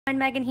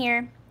Megan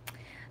here.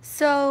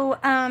 So,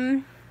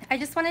 I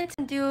just wanted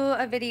to do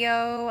a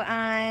video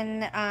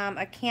on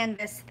a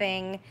canvas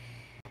thing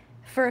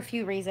for a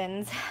few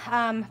reasons.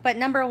 But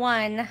number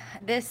one,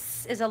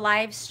 this is a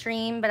live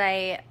stream, but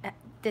I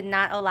did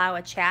not allow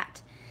a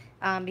chat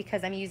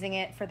because I'm using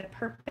it for the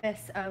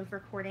purpose of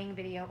recording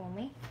video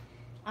only.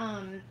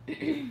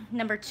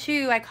 Number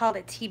two, I called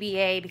it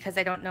TBA because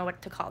I don't know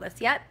what to call this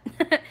yet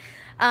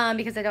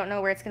because I don't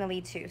know where it's going to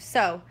lead to.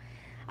 So,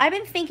 I've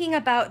been thinking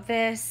about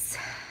this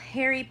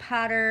Harry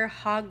Potter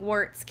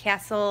Hogwarts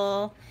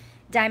Castle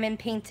diamond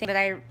painting that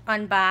I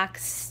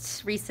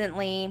unboxed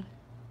recently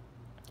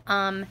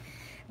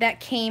that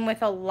came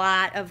with a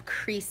lot of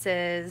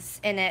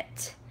creases in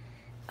it.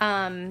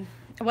 I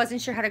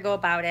wasn't sure how to go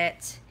about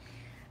it.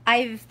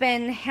 I've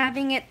been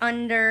having it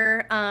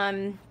under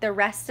the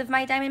rest of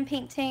my diamond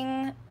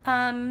painting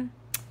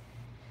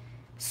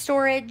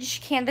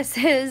storage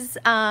canvases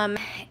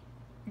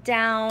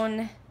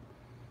down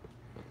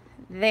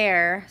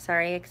there,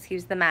 sorry,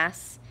 excuse the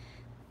mess,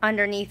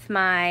 underneath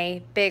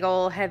my big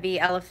old heavy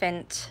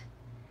elephant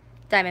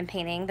diamond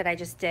painting that I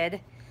just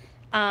did.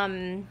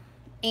 And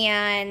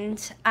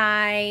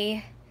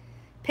I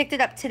picked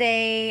it up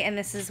today and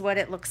this is what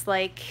it looks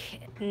like.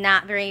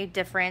 Not very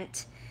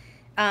different.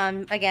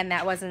 Again,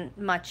 that wasn't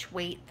much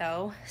weight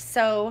though.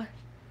 So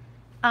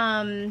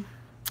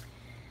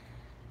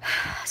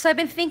I've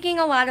been thinking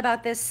a lot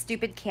about this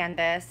stupid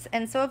canvas,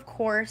 and so of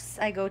course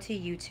I go to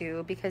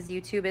YouTube because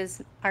YouTube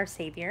is our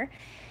savior,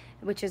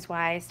 which is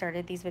why I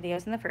started these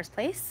videos in the first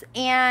place.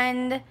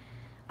 And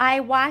I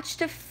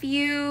watched a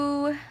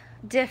few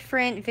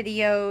different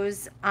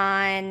videos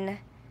on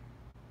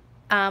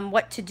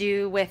what to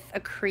do with a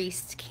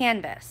creased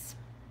canvas.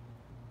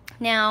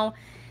 Now,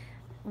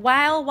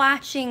 while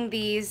watching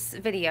these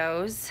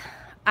videos,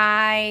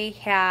 I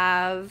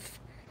have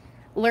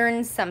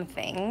learned some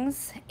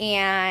things,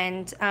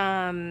 and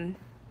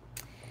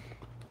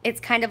it's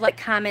kind of like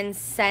common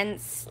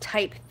sense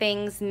type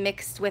things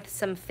mixed with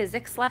some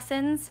physics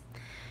lessons.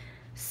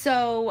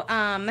 So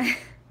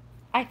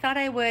I thought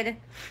I would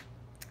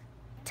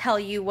tell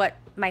you what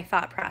my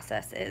thought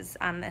process is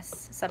on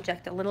this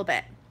subject a little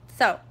bit.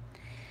 So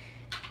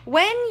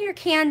when your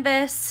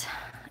canvas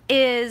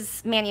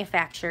is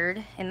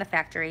manufactured in the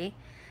factory,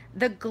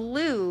 the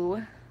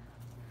glue,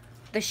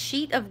 the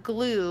sheet of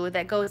glue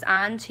that goes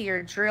onto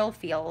your drill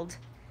field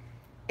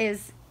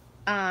is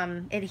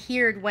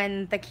adhered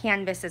when the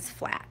canvas is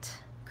flat,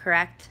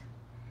 correct?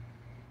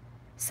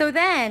 So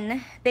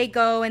then they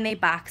go and they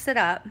box it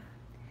up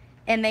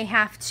and they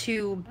have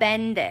to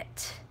bend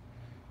it,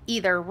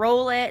 either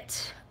roll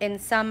it in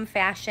some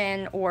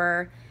fashion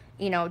or,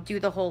 you know, do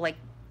the whole like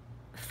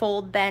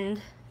fold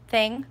bend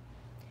thing.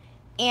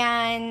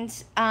 And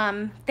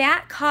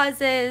that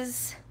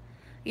causes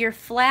your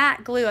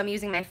flat glue, I'm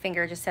using my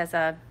finger just as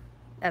an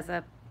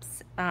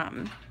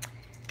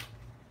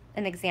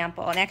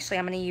example, and actually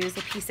I'm going to use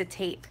a piece of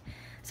tape.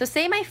 So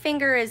say my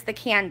finger is the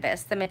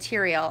canvas, the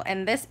material,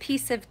 and this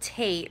piece of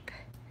tape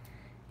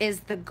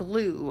is the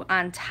glue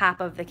on top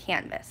of the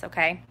canvas,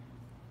 okay?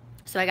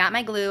 So I got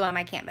my glue on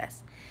my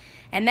canvas,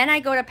 and then I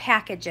go to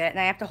package it, and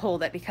I have to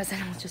hold it because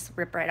it'll just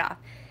rip right off.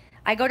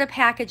 I go to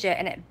package it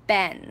and it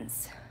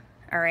bends,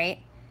 all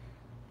right?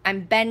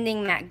 I'm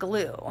bending that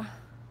glue.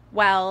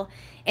 Well,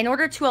 in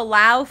order to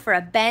allow for a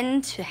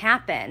bend to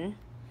happen,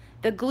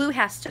 the glue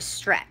has to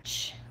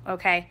stretch,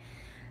 okay?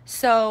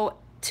 So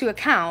to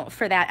account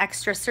for that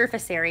extra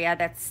surface area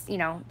that's, you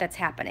know, that's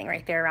happening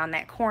right there around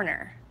that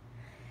corner.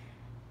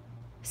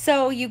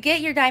 So you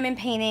get your diamond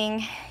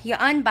painting, you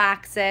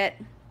unbox it,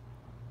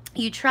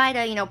 you try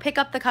to, you know, pick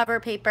up the cover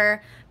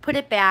paper, put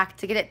it back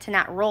to get it to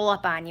not roll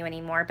up on you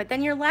anymore, but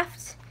then you're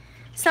left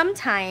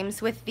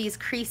sometimes with these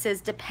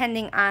creases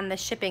depending on the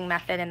shipping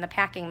method and the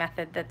packing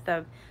method that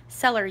the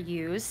seller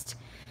used.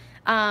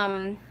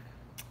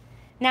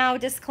 Now,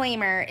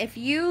 disclaimer, if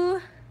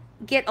you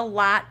get a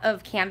lot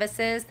of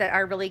canvases that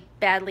are really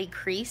badly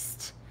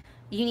creased,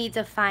 you need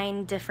to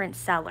find different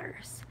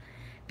sellers,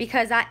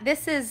 because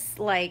this is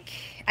like,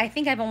 I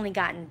think I've only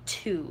gotten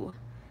 2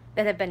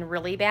 that have been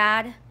really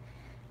bad,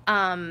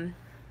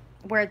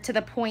 where to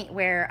the point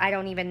where I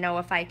don't even know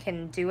if I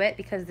can do it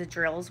because the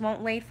drills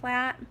won't lay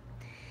flat.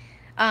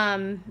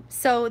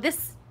 So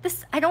this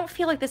I don't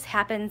feel like this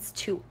happens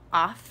too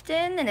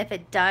often, and if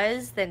it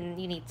does, then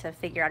you need to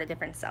figure out a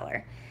different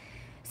seller.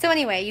 So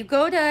anyway, you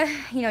go to,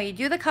 you know, you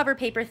do the cover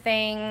paper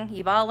thing.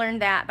 You've all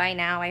learned that by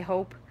now, I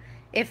hope.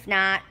 If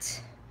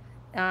not,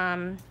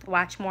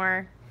 watch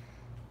more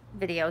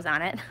videos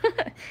on it.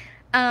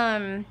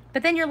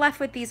 But then you're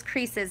left with these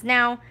creases.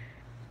 Now,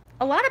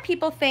 a lot of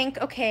people think,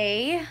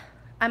 okay,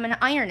 I'm gonna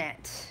iron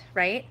it,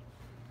 right?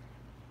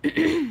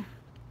 And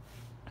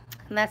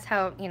that's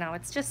how, you know,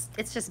 it's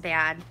just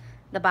bad.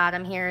 The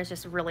bottom here is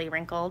just really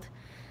wrinkled.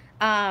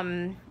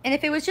 And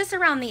if it was just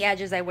around the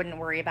edges, I wouldn't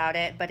worry about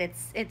it, but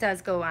it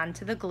does go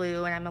onto the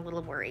glue, and I'm a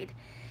little worried.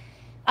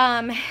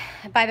 By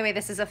the way,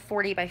 this is a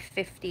 40 by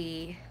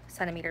 50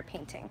 centimeter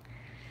painting.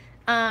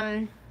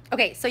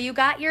 Okay, so you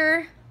got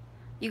your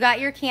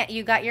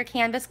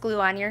canvas glue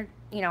on your,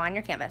 on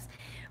your canvas.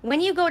 When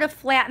you go to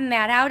flatten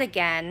that out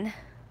again,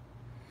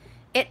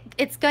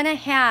 it's gonna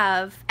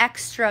have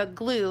extra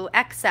glue,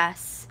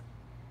 excess,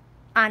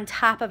 on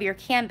top of your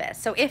canvas.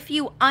 So if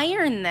you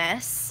iron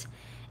this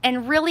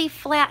and really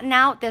flatten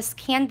out this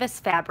canvas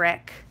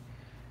fabric,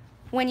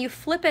 when you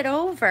flip it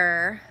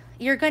over,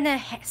 you're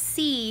gonna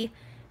see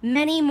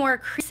many more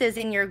creases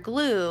in your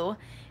glue,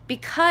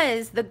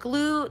 because the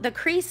glue, the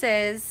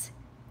creases,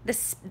 the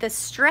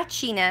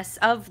stretchiness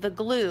of the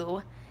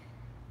glue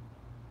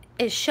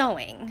is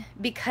showing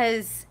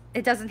because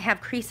it doesn't have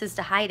creases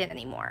to hide it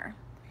anymore.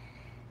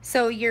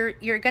 So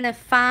you're gonna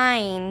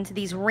find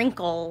these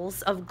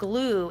wrinkles of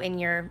glue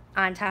in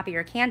on top of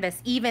your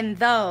canvas, even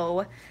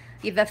though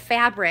the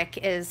fabric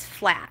is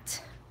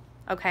flat,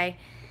 okay?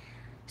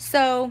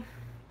 So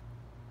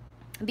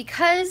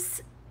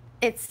because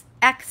it's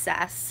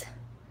excess,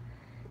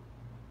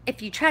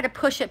 if you try to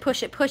push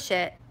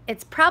it,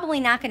 it's probably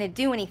not gonna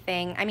do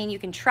anything. I mean, you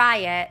can try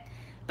it,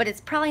 but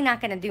it's probably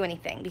not gonna do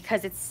anything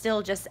because it's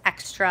still just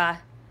extra,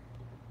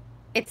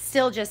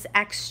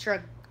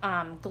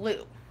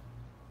 glue.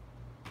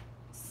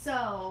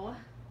 So,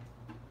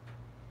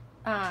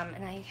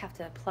 and I have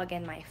to plug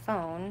in my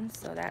phone,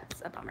 so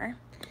that's a bummer.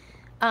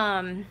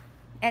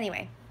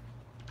 Anyway.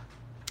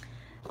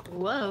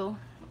 Whoa,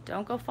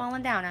 don't go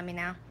falling down on me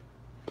now.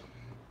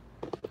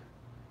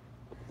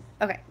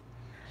 Okay,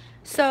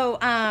 so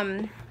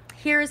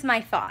here's my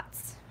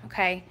thoughts,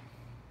 okay?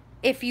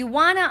 If you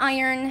wanna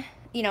iron,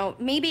 you know,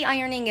 maybe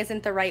ironing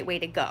isn't the right way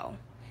to go.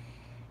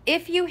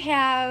 If you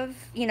have,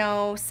 you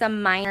know,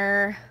 some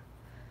minor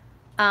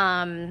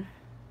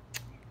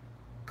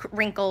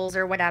wrinkles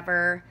or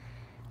whatever,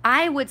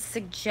 I would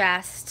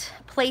suggest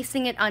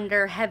placing it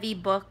under heavy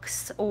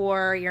books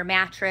or your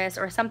mattress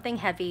or something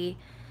heavy,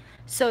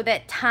 so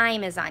that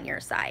time is on your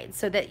side,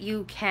 so that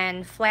you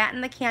can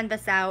flatten the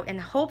canvas out,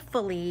 and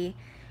hopefully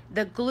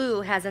the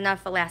glue has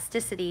enough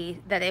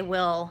elasticity that it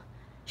will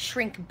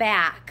shrink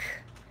back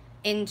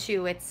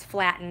into its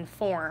flattened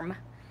form,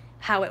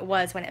 how it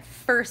was when it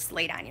first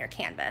laid on your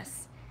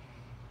canvas.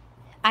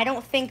 I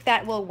don't think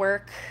that will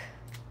work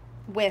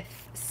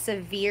with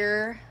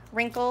severe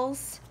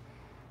wrinkles,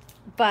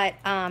 but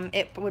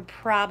it would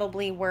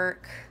probably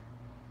work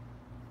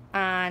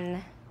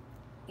on,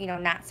 you know,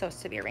 not so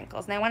severe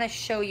wrinkles. And I want to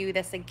show you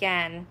this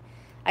again.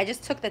 I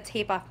just took the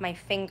tape off my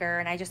finger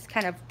and I just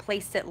kind of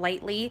placed it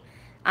lightly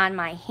on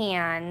my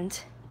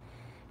hand.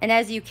 And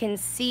as you can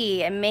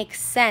see, it makes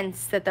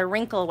sense that the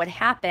wrinkle would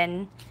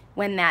happen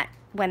when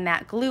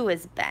that glue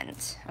is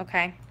bent,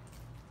 okay?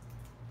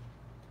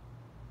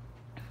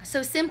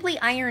 So simply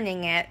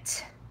ironing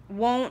it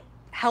won't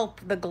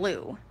help the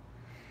glue.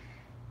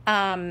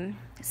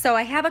 So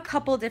I have a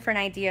couple different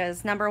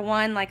ideas. Number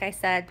one, like I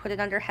said, put it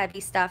under heavy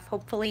stuff.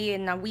 Hopefully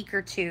in a week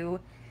or two,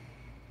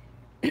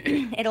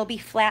 it'll be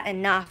flat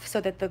enough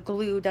so that the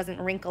glue doesn't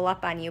wrinkle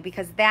up on you,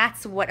 because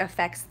that's what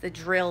affects the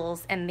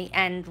drills and the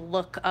end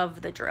look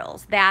of the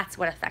drills. That's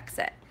what affects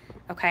it,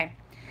 okay?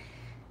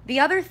 The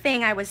other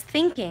thing I was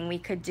thinking we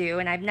could do,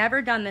 and I've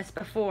never done this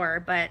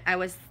before, but I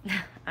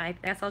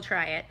guess I'll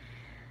try it,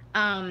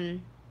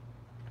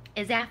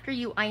 is after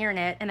you iron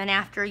it, and then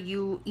after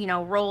you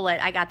know, roll it.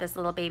 I got this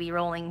little baby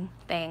rolling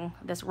thing,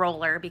 this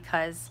roller,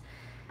 because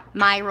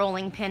my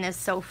rolling pin is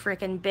so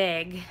freaking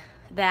big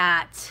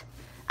that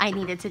I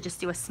needed to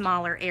just do a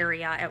smaller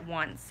area at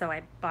once. So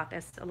I bought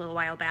this a little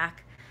while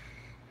back.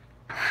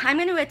 I'm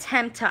going to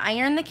attempt to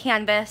iron the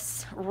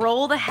canvas,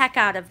 roll the heck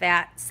out of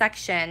that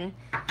section,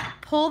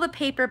 pull the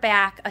paper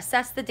back,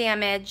 assess the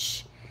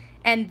damage,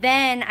 and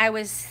then I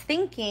was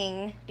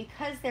thinking,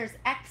 because there's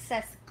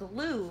excess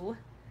glue,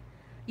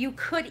 you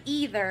could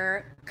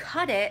either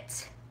cut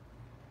it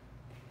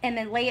and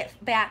then lay it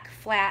back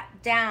flat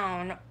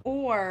down,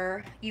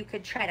 or you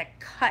could try to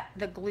cut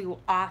the glue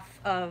off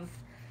of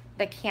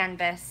the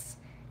canvas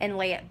and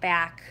lay it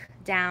back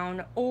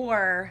down,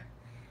 or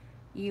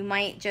you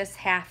might just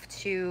have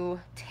to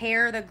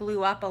tear the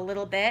glue up a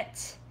little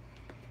bit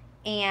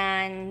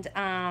and,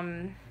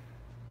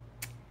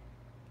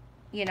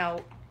 you know,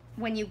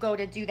 when you go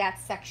to do that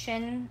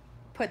section,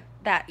 put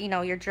that, you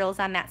know, your drills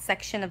on that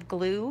section of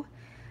glue.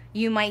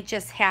 You might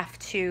just have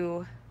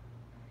to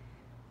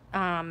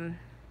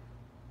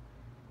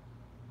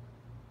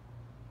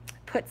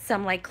put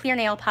some like clear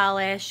nail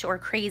polish or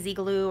crazy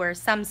glue or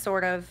some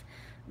sort of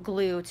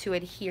glue to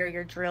adhere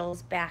your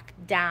drills back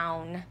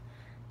down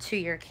to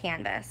your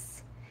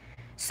canvas.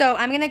 So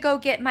I'm gonna go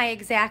get my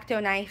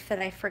X-Acto knife that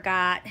I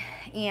forgot,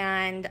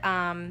 and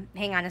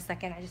hang on a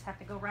second, I just have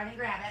to go run and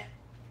grab it.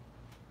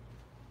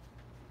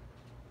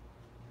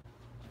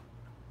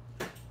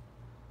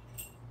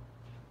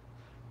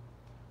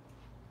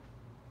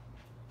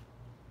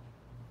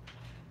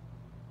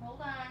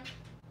 Hold on.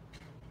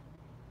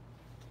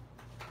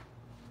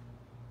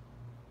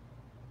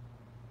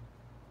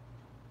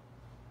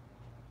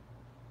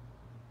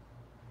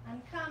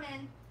 I'm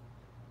coming.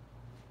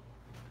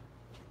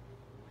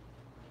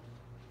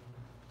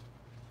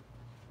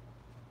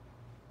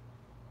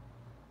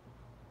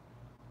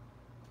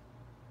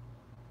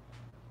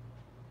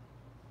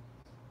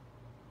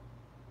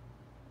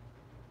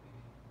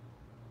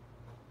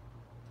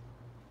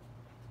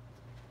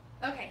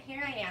 Okay,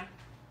 here I am.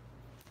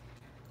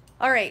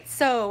 All right,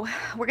 so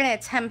we're gonna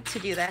attempt to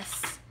do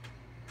this.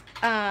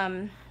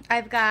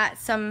 I've got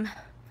some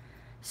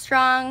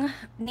strong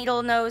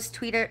needle nose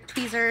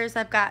tweezers.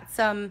 I've got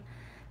some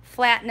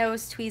flat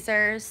nose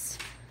tweezers,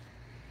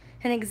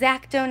 an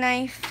X-Acto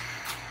knife,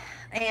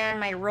 and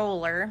my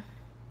roller.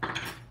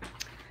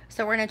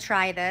 So we're gonna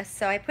try this.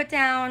 So I put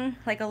down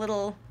like a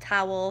little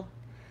towel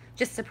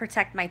just to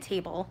protect my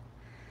table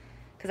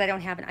because I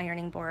don't have an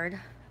ironing board.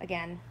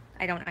 Again,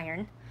 I don't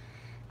iron.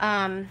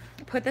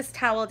 Put this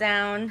towel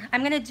down.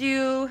 I'm gonna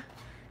do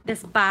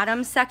this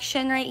bottom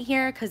section right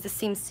here because this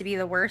seems to be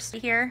the worst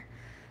here.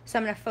 So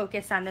I'm gonna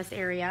focus on this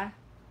area.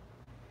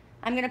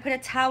 I'm gonna put a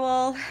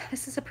towel.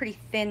 This is a pretty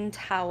thin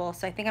towel,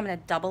 so I think I'm gonna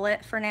double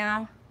it for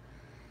now.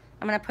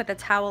 I'm gonna put the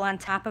towel on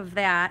top of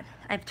that.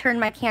 I've turned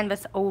my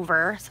canvas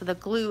over so the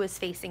glue is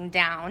facing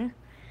down.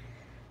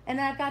 And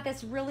then I've got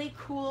this really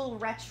cool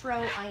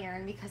retro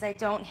iron because I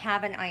don't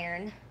have an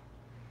iron.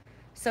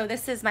 So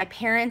this is my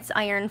parents'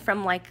 iron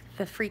from like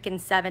the freaking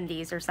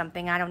 70s or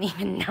something. I don't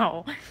even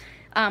know.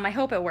 I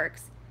hope it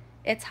works.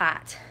 It's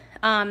hot.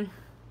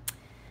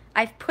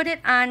 I've put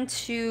it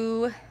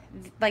onto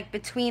like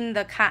between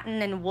the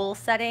cotton and wool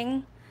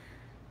setting.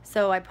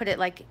 So I put it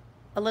like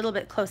a little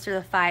bit closer to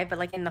the 5, but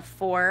like in the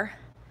 4,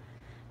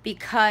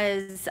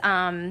 because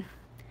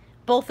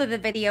both of the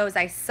videos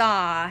I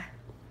saw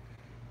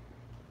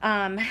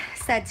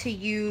said to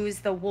use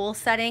the wool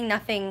setting,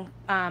 nothing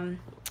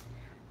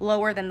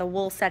lower than the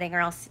wool setting or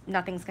else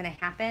nothing's gonna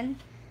happen.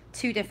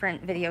 2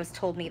 different videos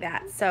told me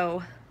that,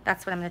 so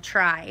that's what I'm gonna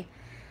try.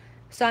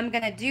 So I'm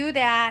gonna do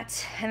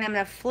that, and I'm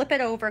gonna flip it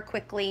over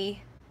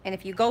quickly, and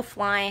if you go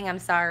flying, I'm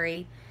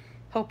sorry,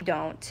 hope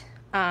don't.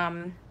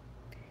 And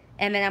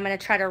then I'm gonna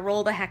try to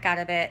roll the heck out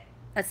of it,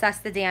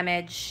 assess the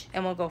damage,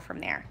 and we'll go from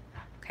there,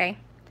 okay?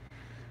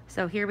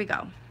 So here we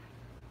go.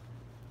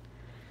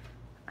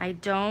 I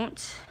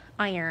don't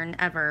iron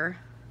ever,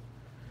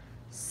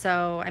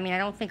 so I mean, I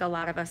don't think a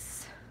lot of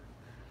us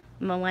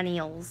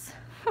millennials,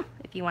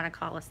 if you want to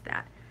call us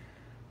that.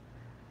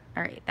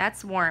 All right,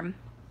 that's warm.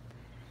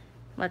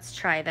 Let's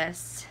try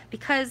this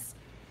because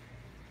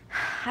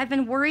I've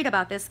been worried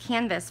about this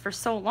canvas for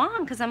so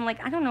long because I'm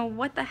like, I don't know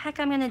what the heck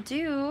I'm gonna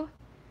do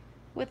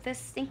with this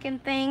stinking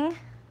thing.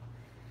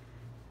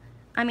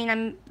 I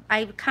mean,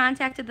 I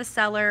contacted the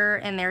seller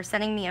and they're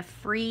sending me a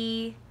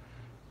free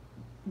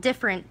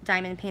different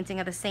diamond painting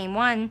of the same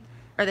one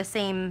or the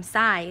same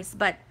size,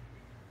 but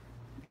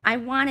I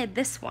wanted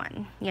this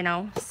one, you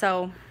know,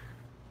 so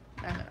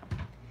I don't know.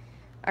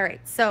 All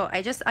right, so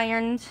I just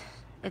ironed.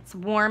 It's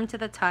warm to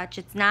the touch.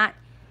 It's not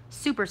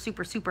super,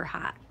 super, super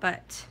hot,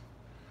 but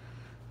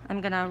I'm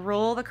gonna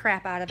roll the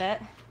crap out of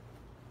it.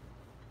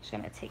 Actually,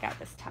 I'm gonna take out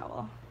this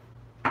towel.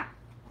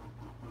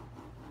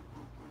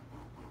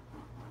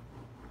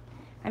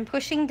 I'm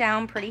pushing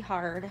down pretty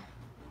hard.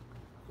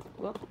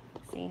 Whoop,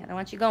 see, I don't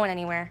want you going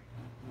anywhere.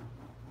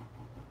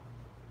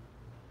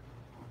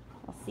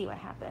 We'll see what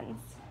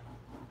happens.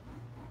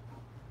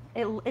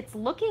 It's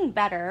looking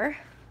better.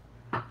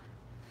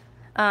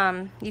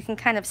 You can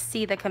kind of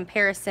see the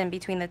comparison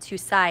between the 2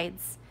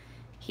 sides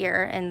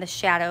here and the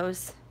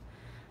shadows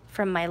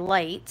from my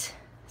light.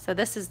 So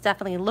this is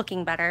definitely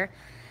looking better.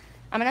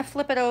 I'm gonna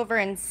flip it over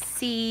and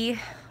see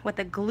what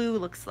the glue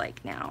looks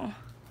like now.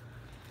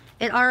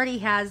 It already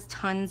has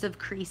tons of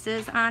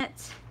creases on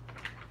it.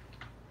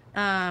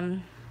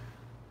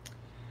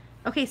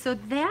 Okay, so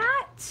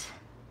that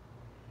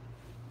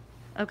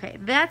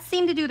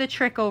seemed to do the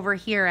trick over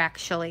here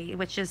actually,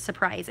 which is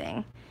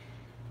surprising.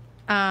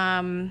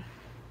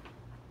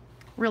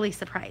 Really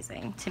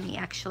surprising to me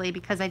actually,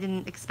 because I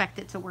didn't expect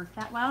it to work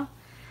that well.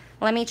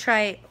 Let me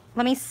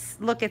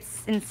look at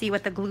and see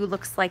what the glue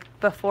looks like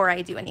before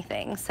I do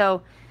anything.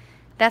 So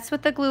that's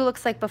what the glue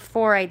looks like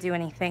before I do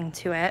anything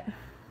to it.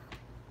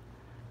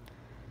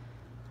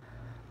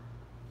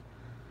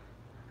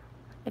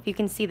 If you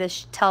can see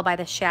this, tell by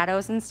the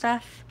shadows and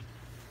stuff.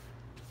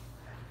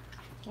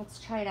 Let's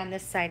try it on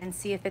this side and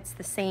see if it's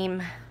the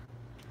same,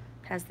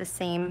 has the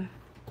same,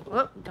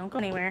 whoop, don't go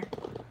anywhere.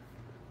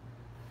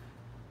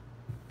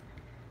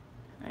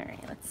 All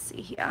right, let's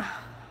see here.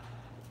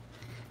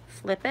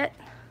 Flip it.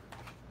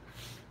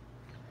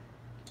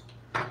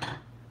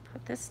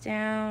 Put this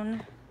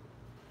down.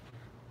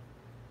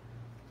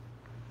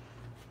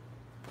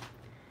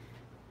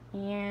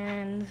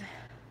 And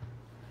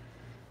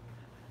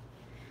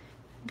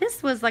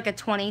this was like a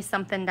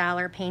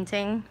 $20-something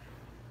painting,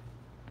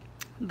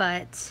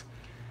 but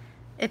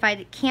if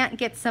I can't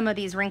get some of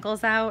these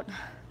wrinkles out,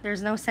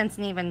 there's no sense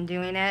in even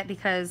doing it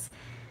because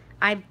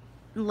I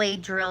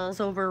laid drills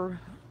over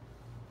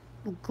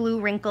glue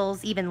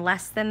wrinkles even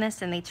less than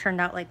this and they turned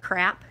out like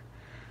crap.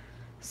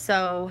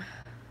 So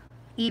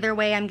either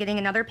way, I'm getting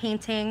another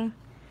painting.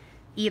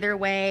 Either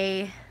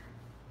way,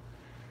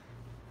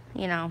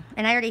 you know,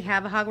 and I already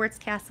have a Hogwarts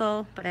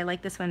castle, but I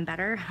like this one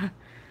better.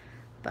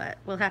 But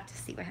we'll have to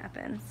see what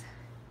happens.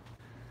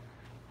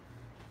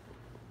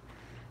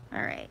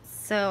 All right,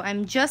 so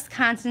I'm just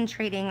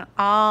concentrating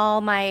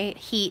all my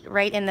heat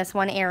right in this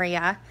one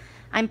area.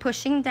 I'm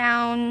pushing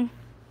down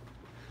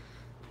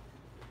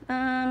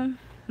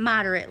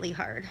Moderately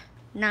hard.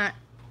 Not,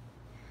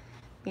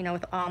 you know,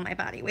 with all my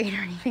body weight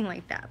or anything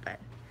like that, but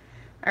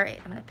all right,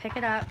 I'm gonna pick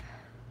it up.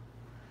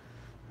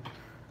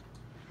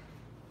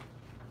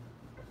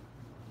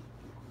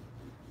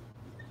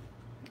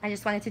 I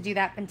just wanted to do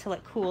that until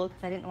it cooled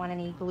because I didn't want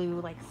any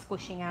glue like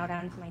squishing out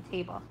onto my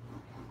table.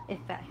 If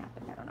that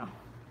happened, I don't know.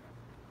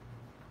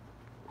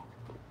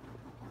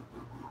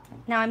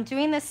 Now I'm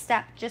doing this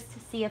step just to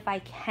see if I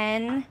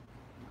can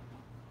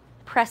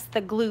press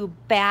the glue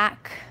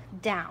back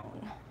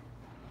down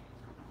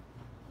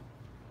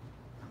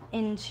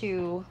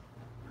onto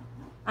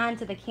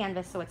the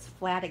canvas so it's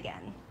flat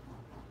again.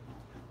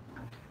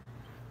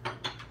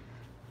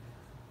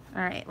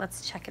 All right,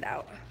 let's check it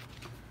out.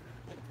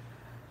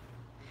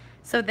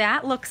 So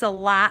that looks a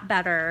lot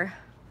better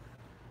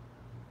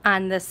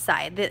on this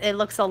side. It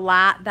looks a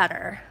lot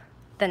better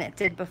than it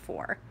did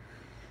before.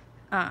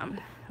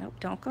 Nope,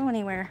 don't go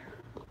anywhere.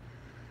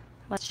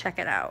 Let's check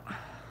it out.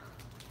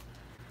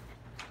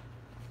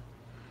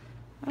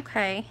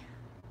 Okay.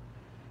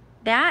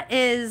 That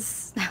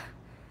is,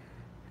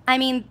 I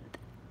mean,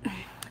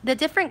 the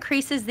different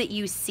creases that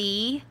you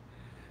see,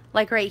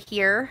 like right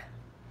here,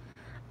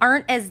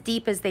 aren't as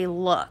deep as they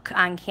look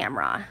on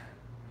camera.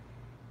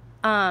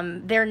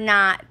 They're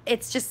not,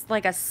 it's just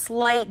like a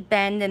slight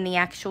bend in the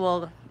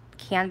actual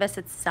canvas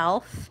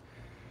itself.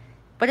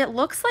 But it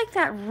looks like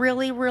that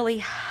really, really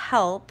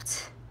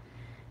helped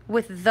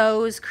with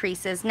those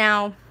creases.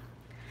 Now,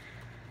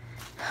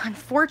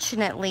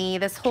 unfortunately,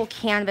 this whole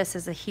canvas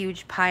is a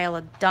huge pile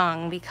of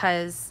dung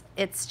because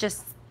it's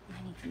just,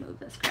 I need to move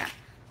this crap.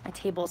 My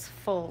table's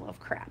full of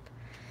crap.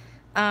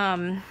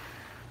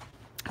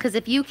 Because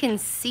if you can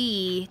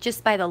see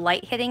just by the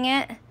light hitting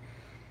it,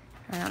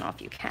 I don't know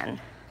if you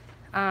can,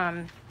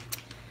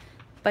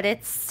 but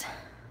it's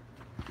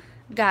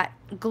got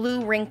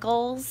glue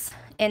wrinkles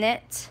in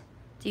it.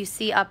 Do you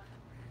see up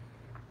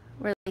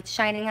where the light's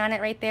shining on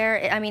it right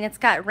there? I mean, it's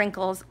got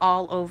wrinkles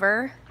all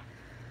over.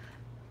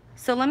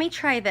 So let me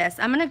try this.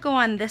 I'm gonna go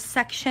on this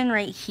section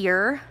right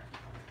here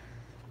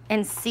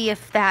and see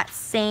if that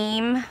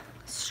same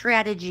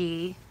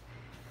strategy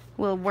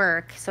will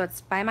work. So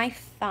it's by my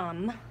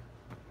thumb.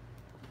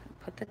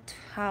 Put the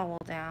towel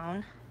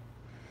down.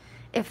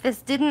 If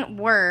this didn't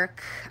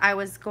work, I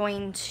was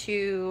going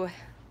to,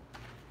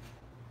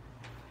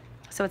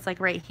 so it's like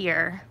right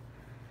here.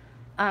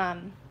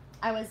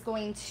 I was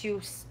going to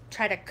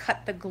try to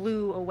cut the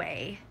glue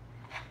away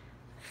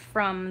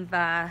from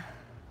the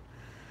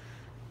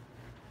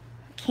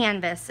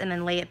canvas and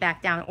then lay it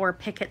back down, or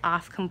pick it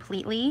off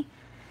completely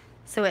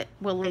so it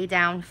will lay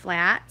down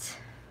flat.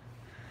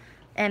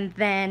 And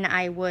then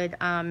I would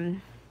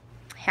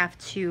have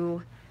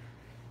to,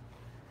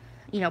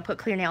 you know, put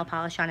clear nail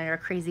polish on it or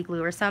crazy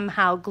glue, or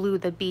somehow glue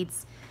the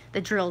beads,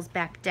 the drills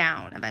back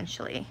down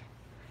eventually.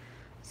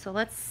 So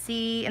let's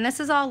see, and this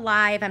is all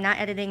live, I'm not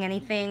editing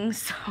anything,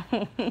 so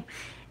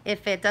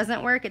if it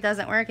doesn't work, it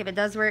doesn't work. If it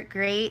does work,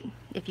 great.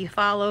 If you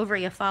fall over,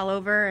 you fall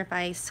over. If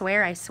I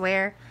swear, I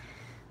swear.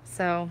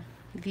 So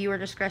viewer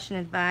discretion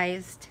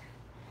advised.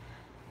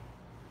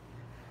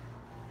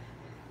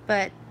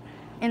 But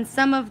in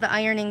some of the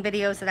ironing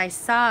videos that I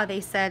saw,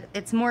 they said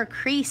it's more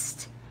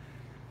creased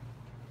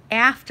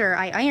after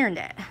I ironed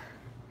it.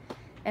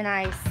 And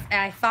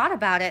I thought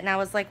about it and I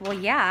was like, well,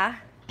 yeah,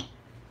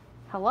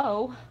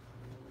 hello.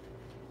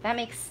 That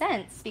makes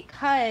sense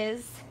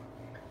because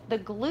the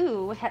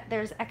glue,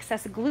 there's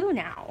excess glue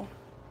now.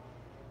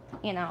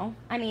 You know,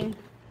 I mean,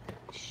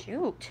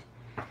 shoot.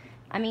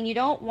 I mean, you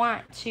don't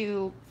want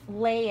to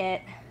lay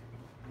it,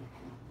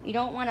 you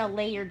don't want to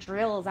lay your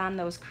drills on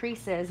those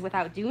creases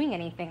without doing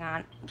anything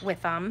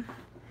with them.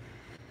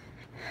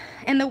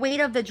 And the weight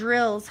of the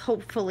drills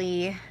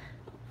hopefully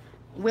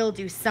will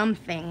do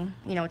something,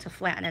 you know, to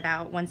flatten it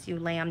out once you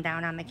lay them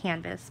down on the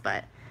canvas.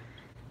 But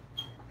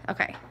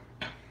okay,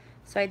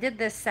 so I did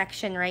this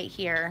section right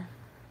here.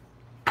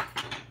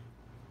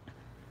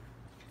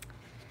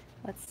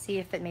 Let's see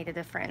if it made a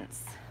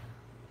difference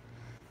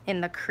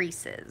in the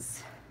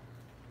creases.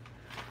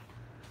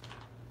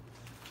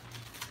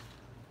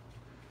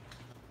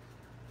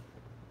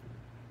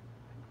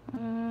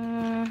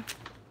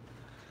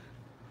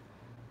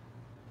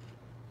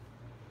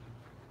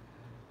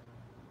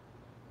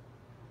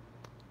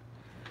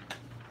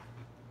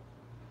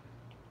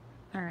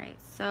 All right,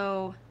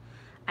 so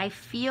I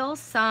feel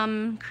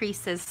some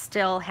creases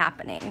still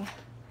happening.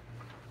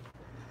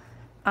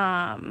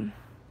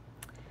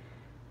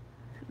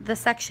 The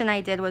section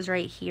I did was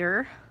right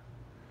here.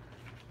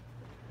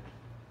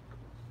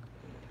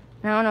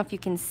 I don't know if you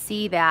can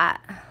see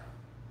that.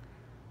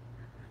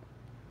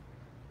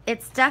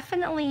 It's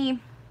definitely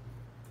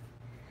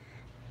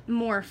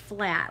more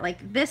flat.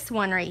 Like this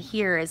one right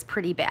here is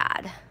pretty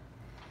bad.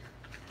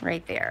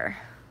 Right there.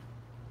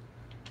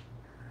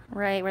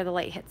 Right where the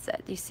light hits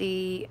it. Do you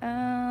see?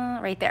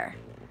 Right there.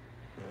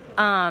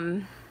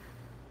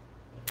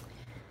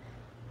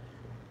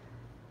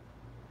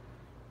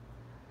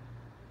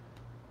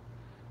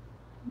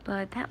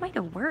 But that might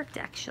have worked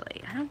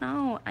actually. I don't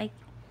know.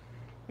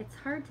 It's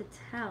hard to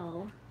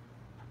tell.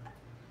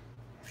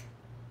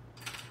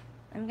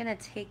 I'm gonna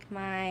take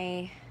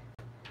my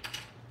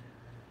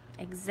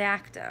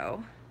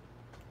X-Acto.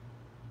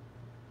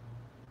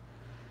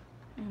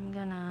 I'm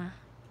gonna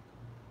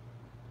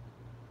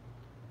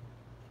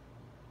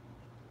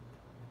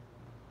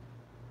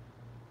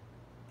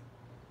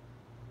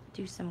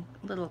do some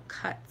little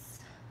cuts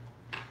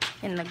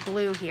in the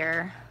glue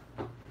here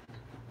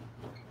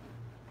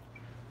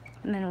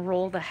and then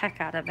roll the heck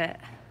out of it.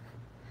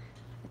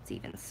 It's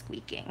even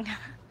squeaking.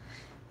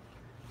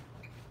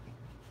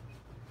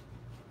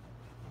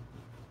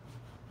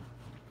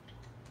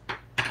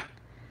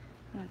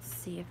 Let's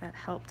see if that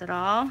helped at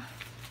all.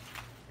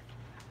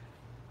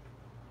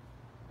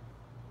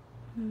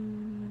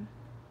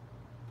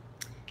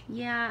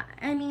 Yeah,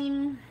 I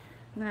mean,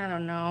 I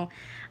don't know.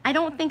 I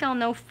don't think I'll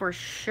know for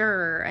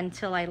sure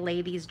until I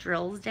lay these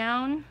drills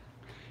down,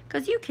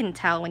 because you can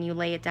tell when you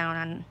lay it down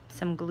on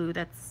some glue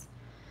that's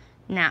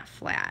not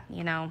flat,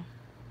 you know.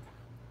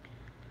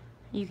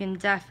 You can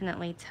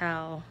definitely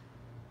tell.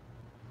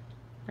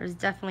 There's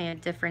definitely a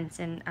difference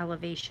in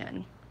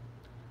elevation.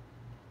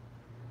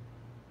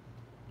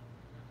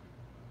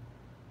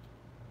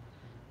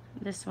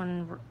 This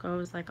one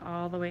goes like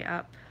all the way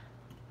up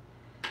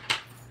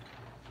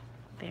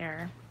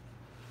there.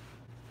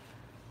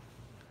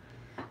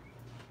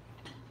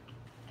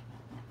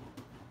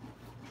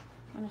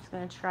 I'm just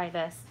gonna try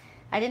this.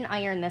 I didn't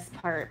iron this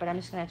part, but I'm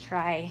just gonna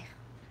try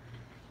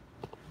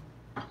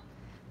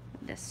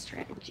this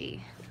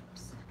strategy.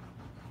 Oops.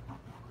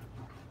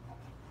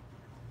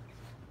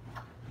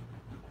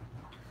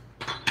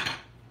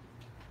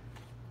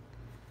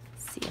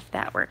 See if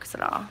that works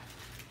at all.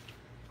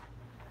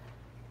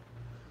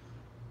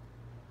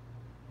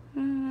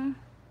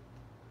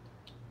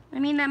 I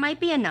mean, that might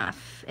be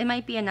enough. It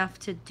might be enough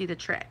to do the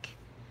trick.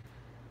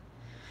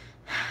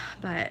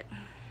 But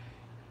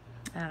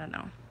I don't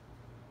know.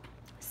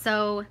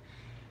 So,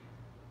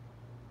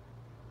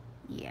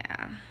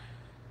 yeah.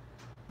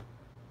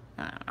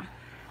 I don't know.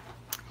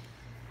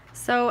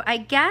 So I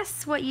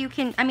guess what you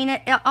can, I mean,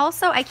 it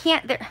also, I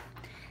can't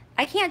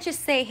just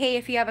say, hey,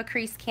 if you have a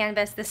creased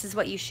canvas, this is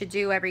what you should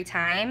do every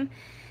time,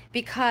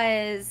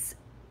 because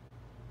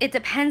it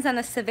depends on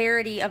the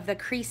severity of the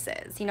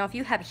creases. You know, if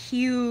you have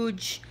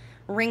huge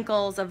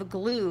wrinkles of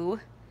glue,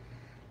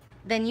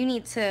 then you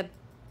need to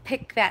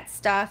pick that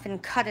stuff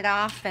and cut it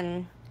off,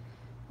 and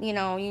you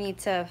know, you need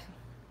to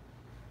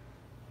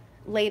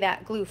lay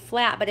that glue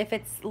flat. But if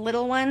it's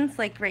little ones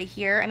like right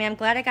here, I mean, I'm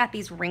glad I got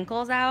these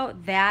wrinkles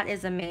out. That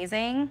is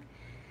amazing.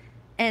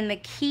 And the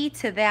key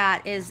to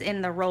that is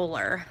in the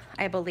roller,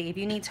 I believe.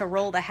 You need to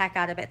roll the heck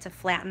out of it to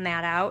flatten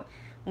that out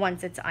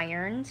once it's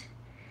ironed,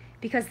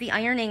 because the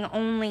ironing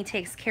only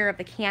takes care of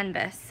the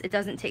canvas. It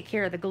doesn't take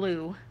care of the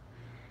glue.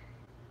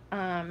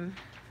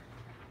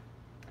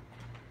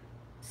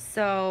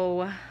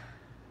 So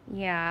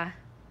yeah,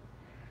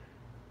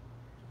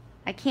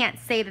 I can't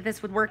say that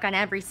this would work on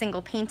every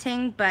single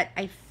painting, but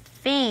I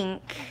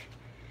think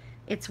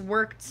it's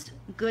worked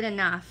good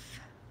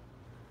enough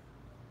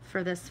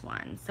for this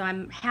one. So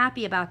I'm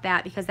happy about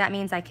that, because that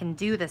means I can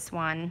do this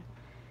one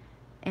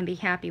and be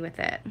happy with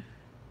it.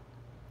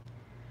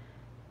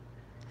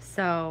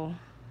 So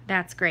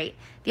that's great.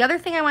 The other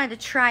thing I wanted to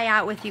try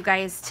out with you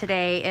guys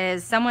today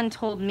is, someone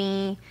told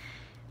me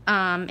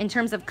in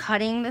terms of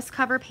cutting this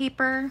cover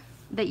paper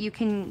that you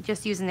can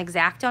just use an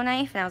X-Acto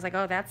knife, and I was like,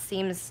 oh, that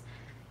seems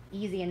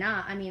easy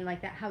enough. I mean,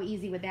 like, that, how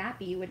easy would that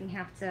be? You wouldn't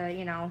have to,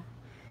 you know,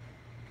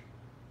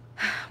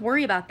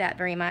 worry about that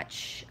very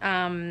much.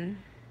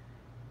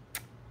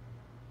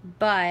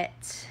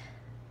 But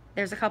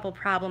there's a couple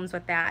problems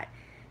with that.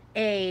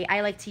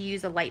 I like to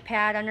use a light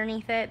pad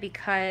underneath it,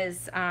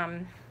 because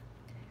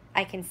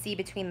I can see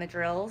between the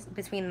drills,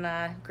 between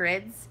the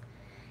grids,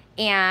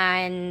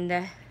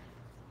 and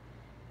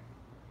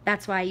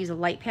that's why I use a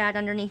light pad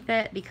underneath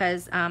it,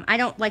 because I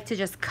don't like to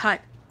just cut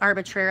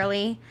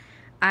arbitrarily.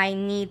 I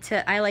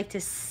like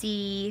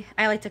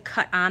to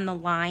cut on the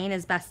line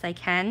as best I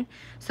can,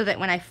 so that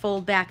when I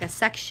fold back a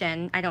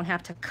section, I don't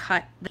have to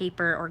cut the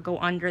paper or go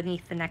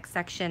underneath the next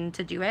section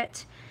to do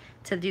it.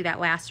 To do that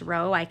last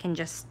row, I can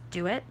just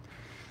do it.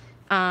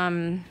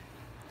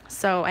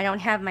 So I don't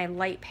have my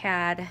light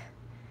pad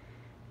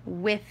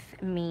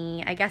with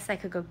me. I guess I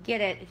could go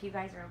get it if you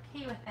guys are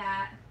okay with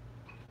that.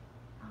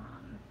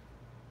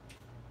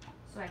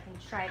 So I can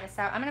try this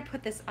out. I'm gonna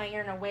put this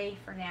iron away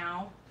for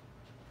now,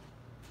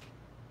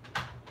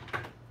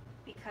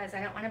 because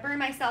I don't want to burn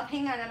myself.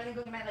 Hang on, I'm gonna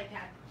go get my light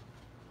pad.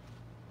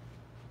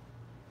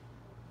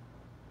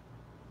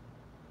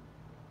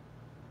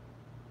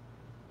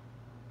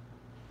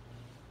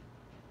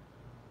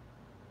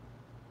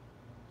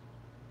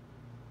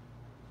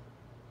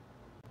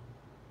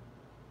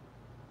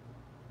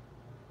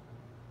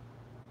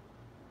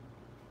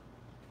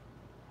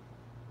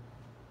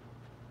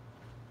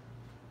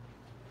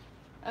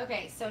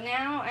 Okay, so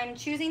now I'm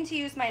choosing to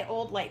use my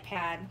old light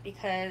pad,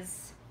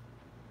 because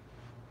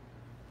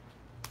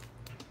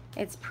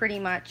it's pretty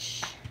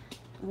much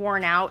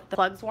worn out. The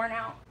plug's worn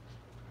out.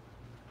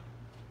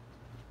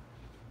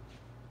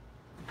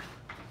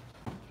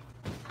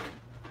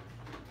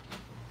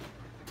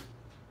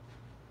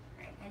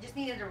 just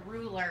needed a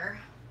ruler.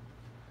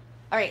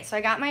 All right, so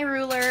I got my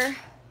ruler,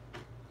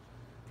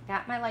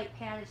 got my light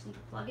pad. I just need to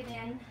plug it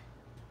in,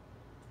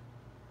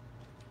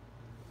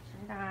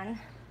 turn it on.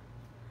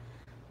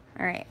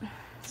 All right,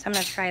 so I'm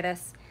gonna try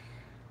this.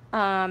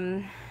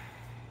 But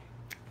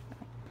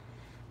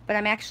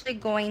I'm actually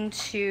going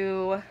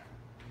to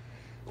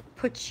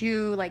put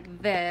you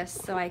like this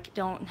so I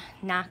don't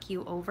knock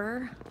you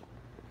over.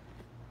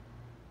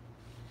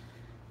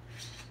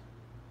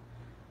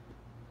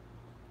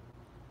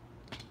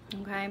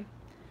 Okay.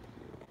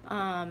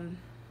 All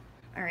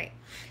right.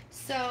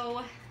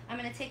 So I'm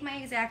gonna take my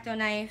X-Acto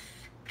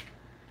knife.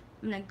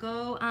 I'm gonna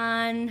go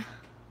on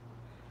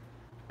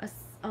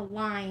a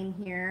line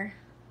here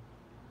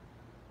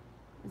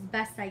as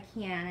best I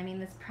can. I mean,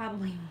 this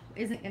probably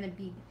isn't gonna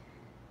be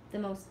the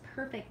most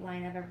perfect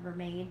line I've ever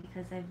made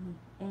because I'm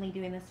only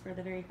doing this for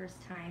the very first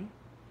time.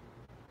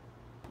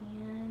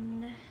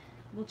 And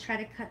we'll try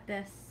to cut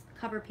this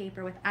cover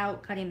paper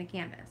without cutting the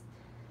canvas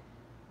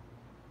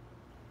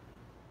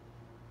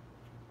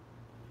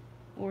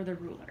or the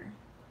ruler.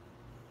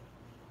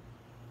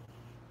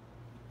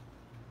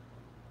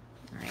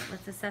 All right,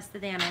 let's assess the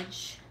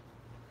damage.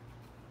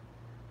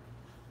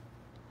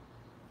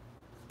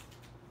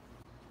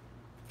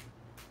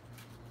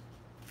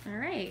 All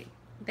right,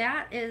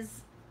 that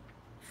is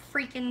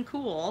freaking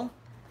cool.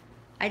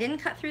 I didn't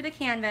cut through the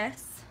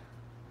canvas.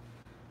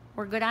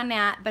 We're good on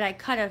that, but I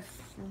cut a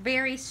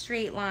very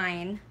straight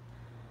line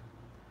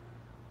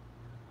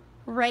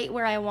right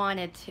where I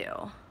wanted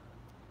to.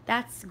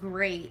 That's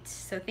great.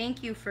 So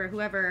thank you for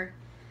whoever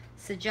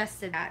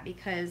suggested that,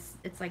 because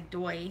it's like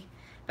doy.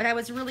 But I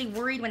was really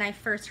worried when I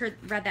first read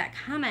that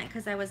comment,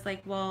 because I was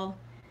like, well,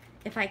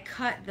 if I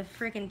cut the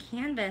freaking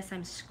canvas,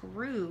 I'm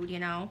screwed, you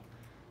know?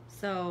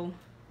 So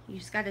you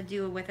just got to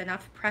do it with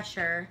enough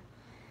pressure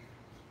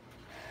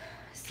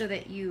so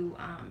that you're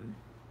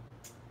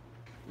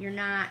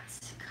not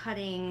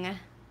cutting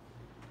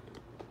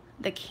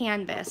the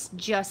canvas,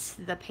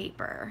 just the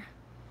paper.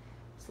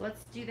 So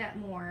let's do that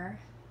more.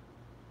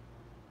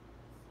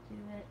 Do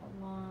it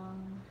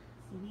along.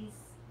 See, these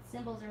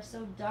symbols are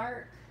so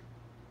dark,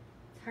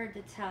 it's hard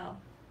to tell.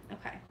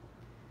 Okay,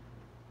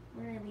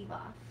 where did I leave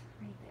off?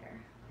 Right there.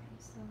 Okay,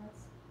 so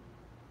let's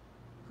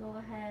go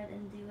ahead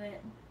and do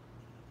it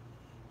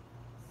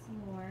some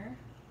more.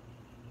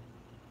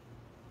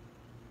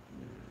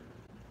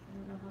 I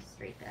don't know how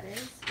straight that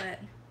is, but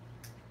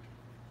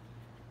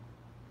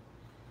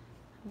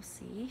we'll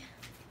see.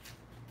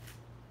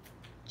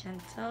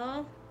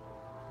 Gentle,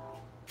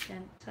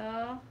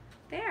 gentle.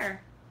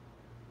 There.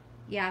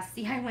 Yeah,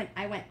 see, I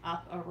went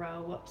up a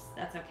row. Whoops,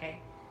 that's okay.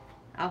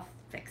 I'll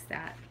fix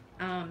that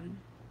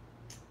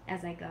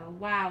as I go.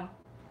 Wow,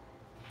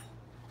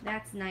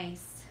 that's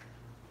nice.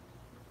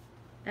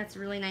 That's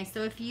really nice.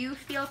 So if you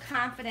feel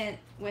confident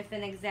with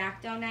an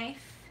X-Acto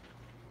knife,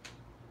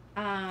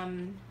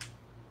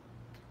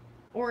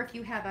 or if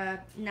you have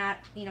a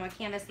a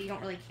canvas that you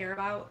don't really care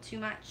about too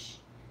much,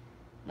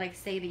 like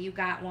say that you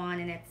got one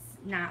and it's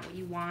not what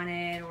you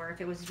wanted, or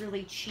if it was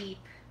really cheap.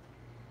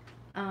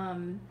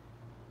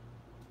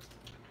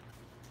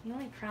 The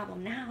only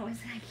problem now is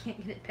that I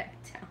can't get it back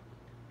down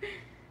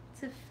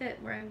to fit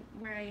where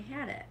I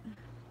had it.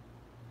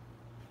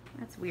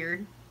 That's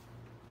weird.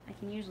 I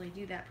can usually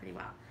do that pretty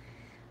well.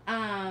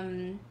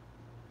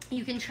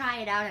 You can try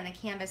it out on a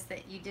canvas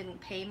that you didn't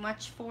pay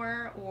much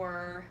for,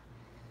 or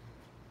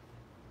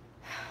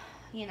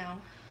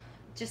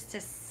just to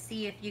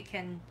see if you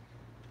can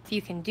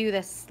do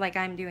this like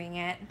I'm doing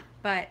it.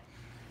 But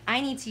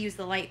I need to use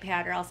the light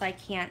pad or else I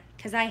can't,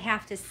 because I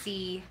have to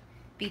see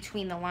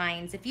between the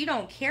lines. If you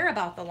don't care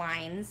about the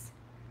lines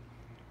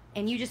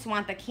and you just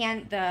want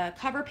the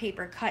cover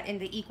paper cut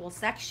into equal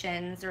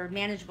sections or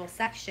manageable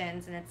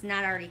sections, and it's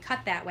not already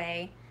cut that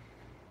way,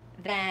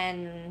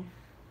 then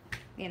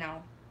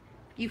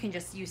you can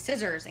just use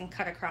scissors and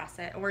cut across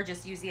it, or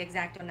just use the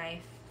X-Acto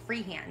knife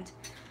freehand.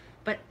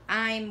 But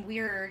I'm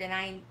weird and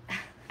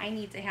I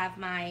need to have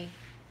my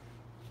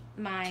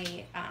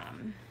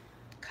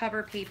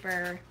cover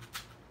paper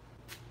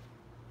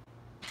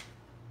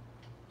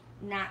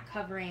not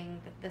covering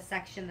the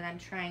section that I'm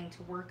trying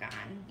to work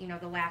on,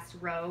 the last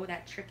row,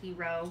 that tricky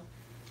row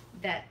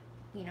that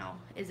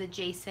is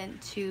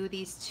adjacent to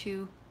these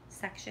two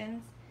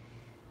sections,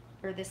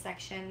 or this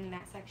section and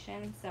that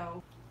section.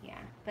 So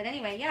yeah, but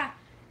anyway, yeah,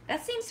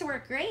 that seems to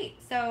work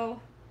great. So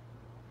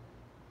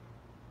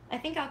I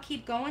think I'll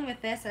keep going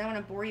with this. I don't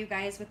want to bore you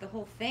guys with the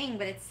whole thing,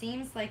 but it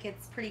seems like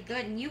it's pretty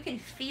good. And you can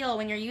feel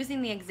when you're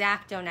using the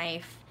X-Acto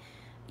knife,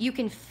 you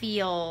can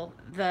feel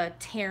the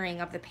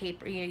tearing of the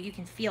paper. You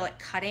can feel it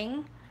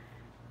cutting.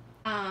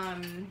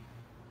 And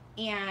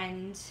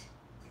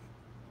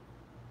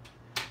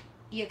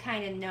you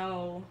kind of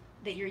know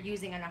that you're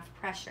using enough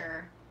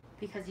pressure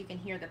because you can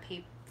hear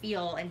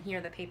feel and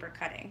hear the paper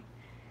cutting.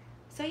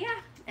 So yeah,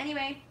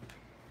 anyway,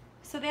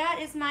 so that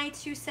is my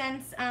 2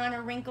 cents on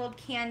a wrinkled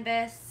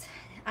canvas.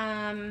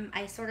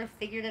 I sort of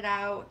figured it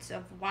out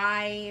of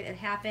why it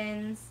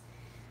happens,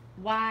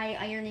 why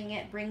ironing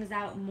it brings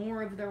out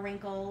more of the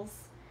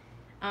wrinkles.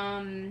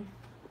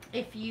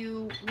 if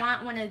you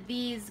want one of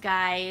these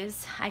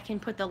guys, I can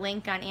put the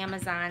link on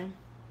Amazon.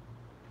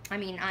 I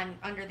mean,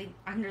 under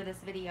this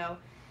video.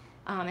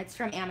 It's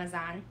from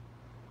Amazon.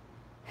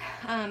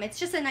 It's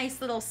just a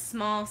nice little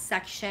small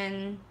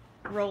section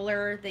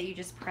roller that you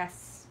just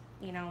press,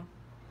 you know,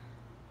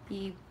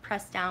 you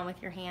press down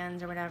with your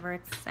hands or whatever.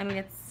 I mean,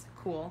 it's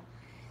cool.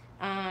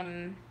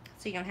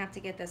 So you don't have to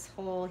get this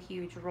whole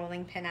huge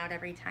rolling pin out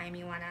every time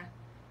you want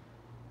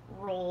to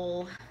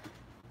roll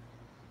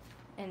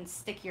and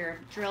stick your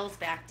drills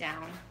back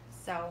down.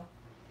 So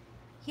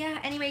yeah,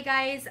 anyway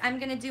guys, I'm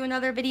gonna do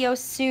another video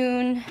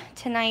soon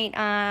tonight.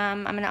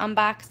 I'm gonna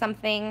unbox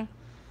something,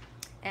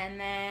 and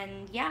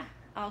then yeah,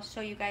 I'll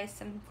show you guys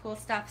some cool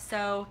stuff.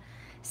 So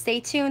stay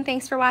tuned.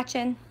 Thanks for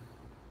watching.